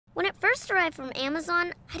When it first arrived from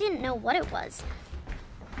Amazon, I didn't know what it was.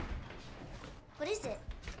 What is it?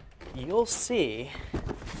 You'll see.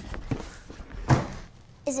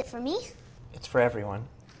 Is it for me? It's for everyone.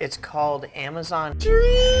 It's called Amazon.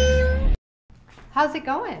 How's it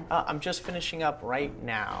going? I'm just finishing up right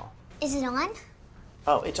now. Is it on?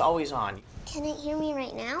 Oh, it's always on. Can it hear me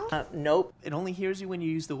right now? Nope. It only hears you when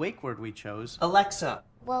you use the wake word we chose. Alexa.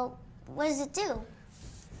 Well, what does it do?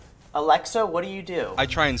 Alexa, what do you do? I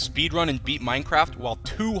try and speedrun and beat Minecraft while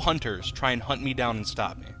 2 hunters try and hunt me down and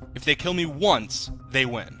stop me. If they kill me once, they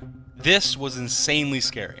win. This was insanely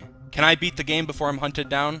scary. Can I beat the game before I'm hunted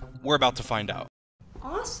down? We're about to find out.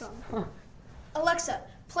 Awesome. Alexa,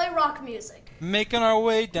 play rock music. Making our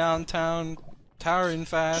way downtown, towering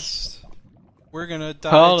fast. We're gonna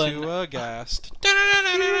die Colin. to a ghast.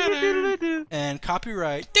 And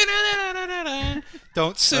copyright.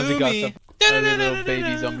 Don't sue me. Little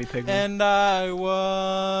baby zombie pig. And I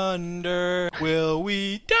wonder, will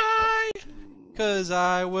we die? 'Cause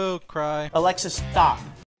I will cry. Alexa, stop.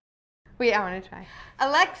 Wait, I want to try.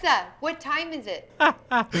 Alexa, what time is it?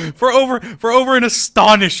 For over an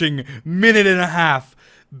astonishing minute and a half,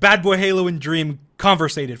 Bad Boy Halo and Dream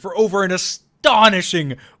conversated for over an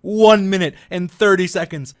astonishing 1 minute and 30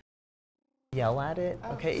 seconds. Yell at it.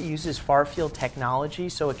 Okay, it uses far-field technology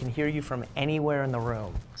so it can hear you from anywhere in the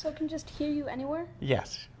room. So it can just hear you anywhere?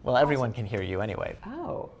 Yes. Well, everyone can hear you anyway.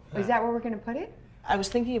 Oh, is that where we're going to put it? I was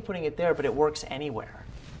thinking of putting it there, but it works anywhere.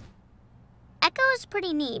 Echo is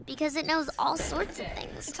pretty neat because it knows all sorts of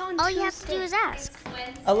things. It's on All you have to do is ask.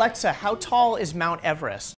 Alexa, how tall is Mount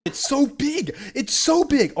Everest? It's so big. It's so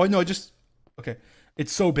big. Oh no, okay.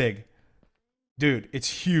 It's so big, dude. It's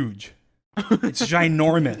huge. It's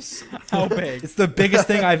ginormous. How big? It's the biggest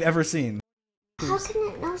thing I've ever seen. How can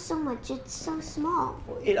it know so much? It's so small.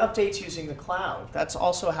 It updates using the cloud. That's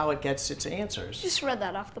also how it gets its answers. Just read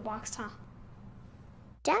that off the box, huh?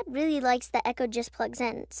 Dad really likes that Echo just plugs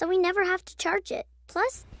in, so we never have to charge it.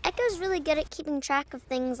 Plus, Echo's really good at keeping track of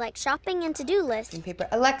things like shopping and to-do lists. Paper.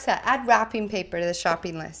 Alexa, add wrapping paper to the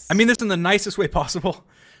shopping list. I mean this in the nicest way possible,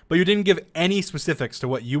 but you didn't give any specifics to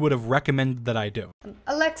what you would have recommended that I do.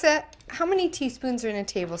 Alexa, how many teaspoons are in a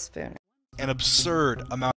tablespoon? An absurd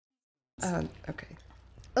amount. Okay.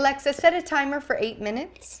 Alexa, set a timer for 8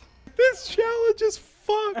 minutes. This challenge is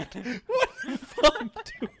fucked. What the fuck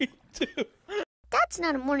do we do? Dad's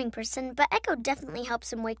not a morning person, but Echo definitely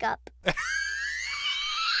helps him wake up.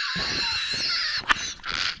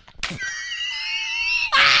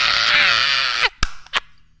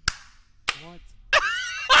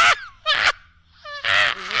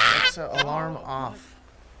 Alexa, alarm off.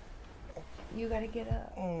 You gotta get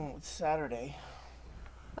up. It's Saturday.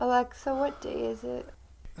 Alexa, what day is it?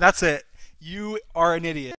 That's it. You are an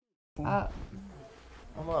idiot. I'm up.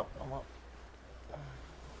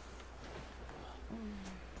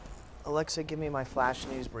 Alexa, give me my flash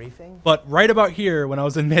news briefing. But right about here, when I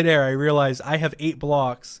was in midair, I realized I have 8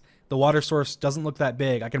 blocks. The water source doesn't look that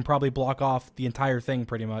big. I can probably block off the entire thing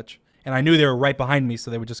pretty much. And I knew they were right behind me, so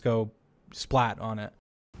they would just go splat on it.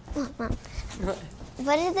 Mom,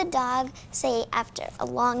 what did the dog say after a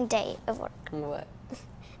long day of work? What?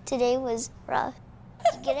 Today was rough.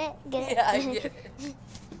 You get it? Get it? Yeah, I get it.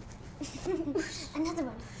 Another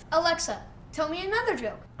one. Alexa, tell me another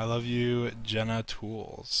joke. I love you, Jenna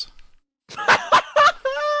Tools.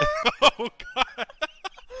 Oh, God.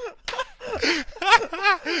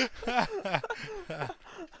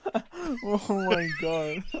 Oh my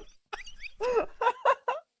god.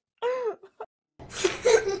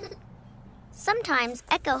 Sometimes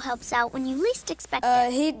Echo helps out when you least expect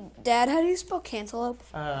it. Hey, Dad, how do you spell cantaloupe?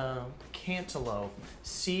 Cantaloupe.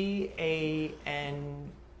 C-A-N-T...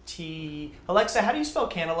 Alexa, how do you spell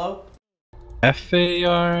cantaloupe?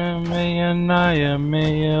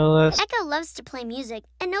 F-A-R-M-A-N-I-M-A-L-S. Echo loves to play music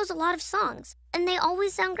and knows a lot of songs, and they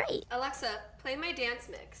always sound great. Alexa, play my dance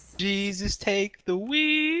mix. Jesus, take the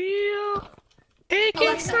wheel. Take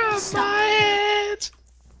Alexa, it from stop. my hands.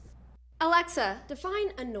 Alexa,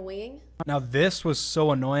 define annoying. Now this was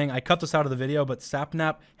so annoying. I cut this out of the video, but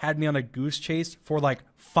Sapnap had me on a goose chase for like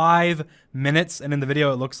 5 minutes, and in the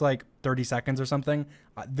video it looks like 30 seconds or something.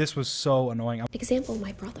 This was so annoying. Example,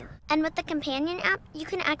 my brother. And with the companion app, you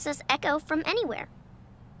can access Echo from anywhere.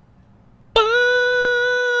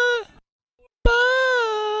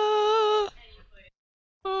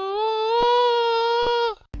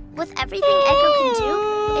 With everything Echo can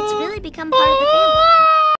do, it's really become part of the family.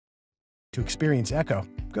 To experience Echo,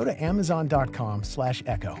 go to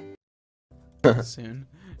Amazon.com/Echo. Soon.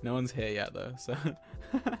 No one's here yet though, so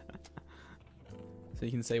so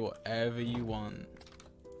you can say whatever you want.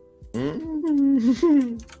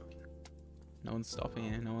 No one's stopping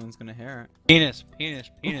you. No one's gonna hear it. Penis,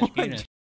 penis, penis, penis.